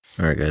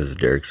Alright guys, it's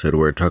Derek. So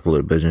we're talking a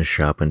little business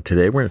shop, and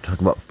today we're going to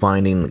talk about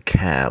finding the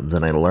cabs.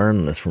 And I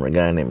learned this from a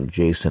guy named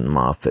Jason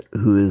Moffat,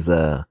 who is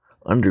a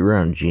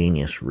underground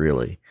genius,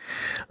 really.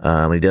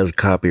 He does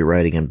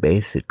copywriting, and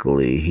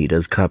basically he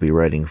does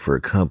copywriting for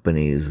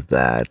companies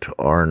that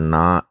are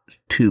not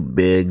too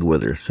big where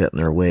they're set in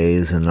their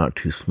ways and not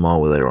too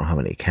small where they don't have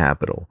any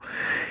capital.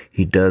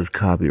 He does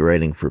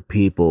copywriting for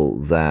people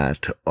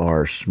that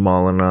are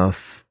small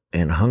enough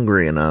and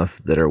hungry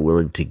enough that are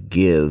willing to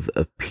give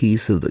a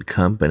piece of the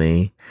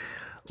company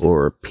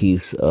or a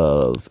piece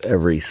of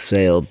every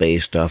sale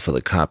based off of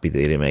the copy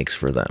that he makes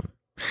for them.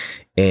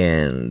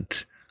 And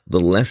the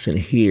lesson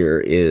here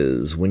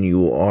is when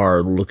you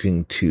are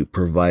looking to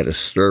provide a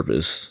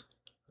service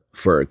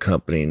for a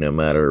company, no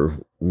matter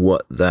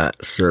what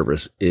that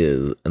service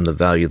is and the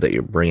value that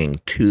you're bringing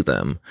to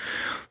them,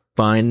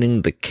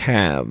 finding the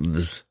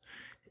calves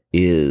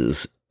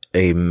is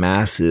a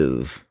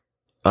massive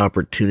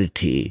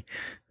opportunity.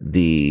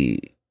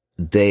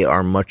 They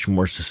are much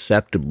more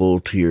susceptible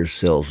to your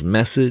sales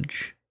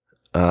message.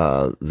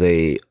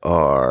 They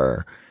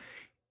are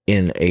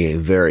in a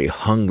very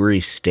hungry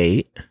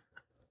state,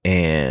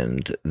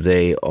 and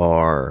they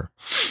are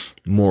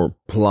more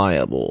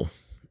pliable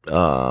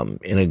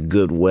in a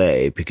good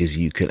way because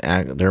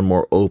they're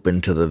more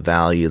open to the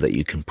value that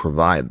you can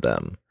provide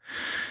them.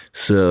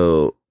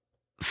 So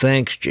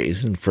thanks,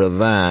 Jason, for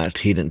that.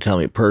 He didn't tell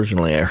me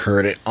personally. I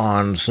heard it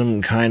on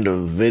some kind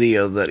of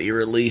video that he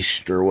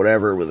released or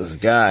whatever with this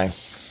guy,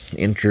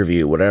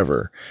 interview,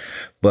 whatever.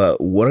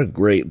 But what a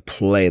great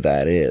play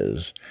that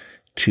is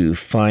to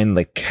find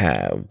the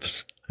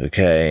calves.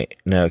 Okay,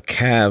 now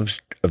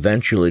calves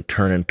eventually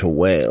turn into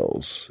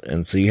whales,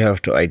 and so you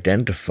have to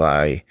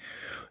identify,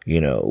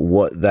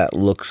 what that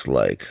looks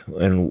like,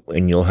 and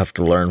you'll have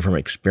to learn from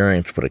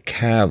experience what a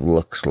calf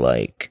looks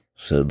like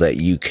so that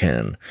you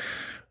can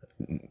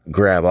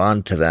grab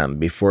onto them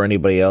before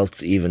anybody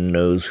else even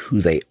knows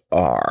who they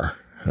are.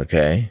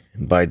 Okay,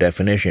 by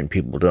definition,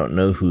 people don't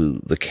know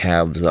who the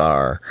calves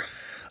are.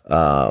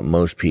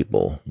 Most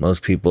people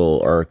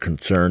are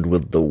concerned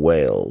with the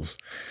whales.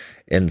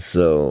 And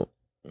so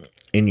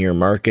in your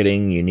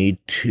marketing, you need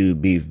to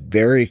be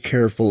very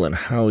careful in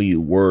how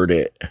you word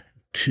it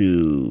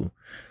to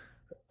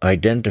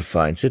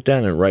identify and sit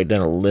down and write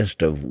down a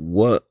list of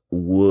what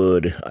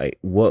would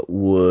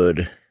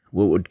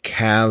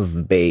calf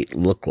bait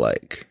look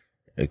like.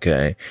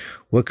 Okay,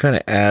 what kind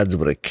of ads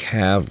would a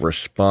calf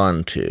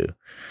respond to?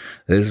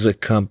 This is a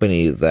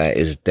company that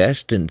is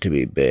destined to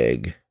be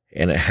big,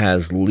 and it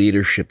has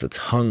leadership that's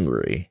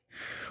hungry.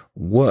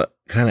 What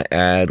kind of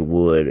ad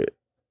would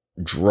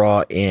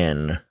draw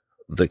in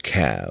the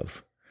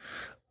calf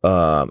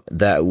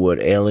that would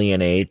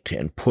alienate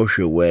and push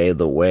away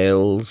the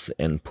whales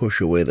and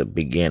push away the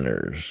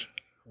beginners?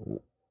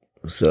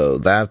 So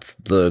that's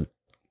the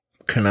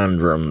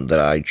conundrum that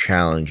I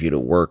challenge you to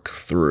work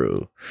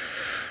through.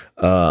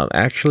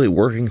 Actually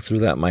working through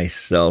that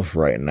myself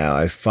right now.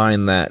 I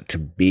find that to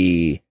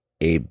be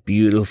a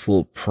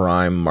beautiful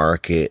prime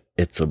market.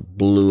 It's a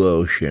blue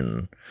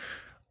ocean.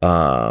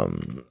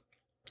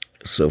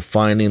 So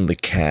finding the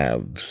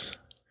calves,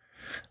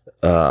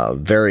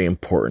 very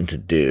important to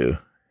do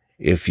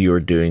if you're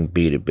doing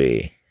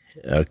B2B.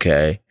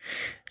 Okay.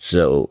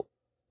 So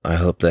I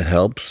hope that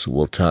helps.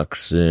 We'll talk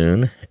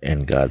soon,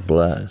 and God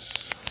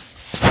bless.